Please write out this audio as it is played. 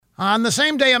On the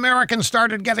same day Americans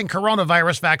started getting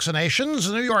coronavirus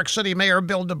vaccinations, New York City Mayor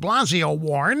Bill de Blasio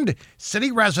warned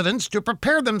city residents to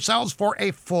prepare themselves for a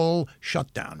full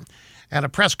shutdown. At a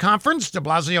press conference, de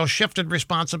Blasio shifted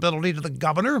responsibility to the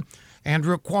governor.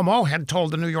 Andrew Cuomo had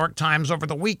told the New York Times over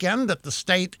the weekend that the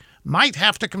state might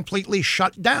have to completely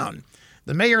shut down.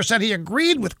 The mayor said he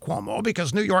agreed with Cuomo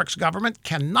because New York's government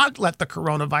cannot let the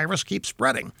coronavirus keep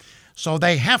spreading. So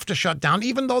they have to shut down,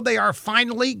 even though they are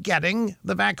finally getting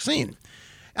the vaccine.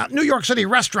 New York City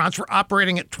restaurants were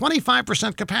operating at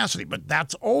 25% capacity, but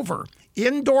that's over.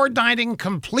 Indoor dining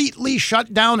completely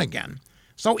shut down again.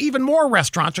 So even more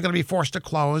restaurants are going to be forced to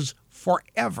close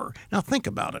forever. Now think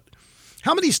about it.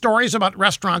 How many stories about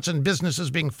restaurants and businesses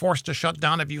being forced to shut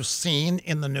down have you seen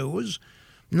in the news?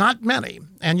 Not many.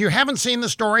 And you haven't seen the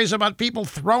stories about people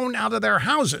thrown out of their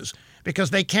houses because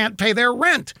they can't pay their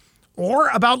rent, or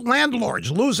about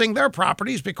landlords losing their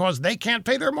properties because they can't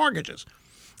pay their mortgages.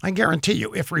 I guarantee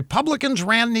you, if Republicans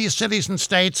ran these cities and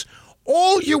states,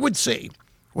 all you would see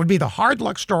would be the hard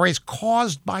luck stories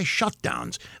caused by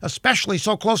shutdowns, especially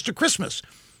so close to Christmas.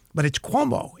 But it's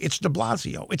Cuomo, it's de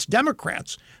Blasio, it's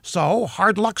Democrats. So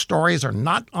hard luck stories are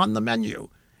not on the menu.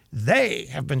 They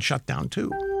have been shut down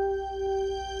too.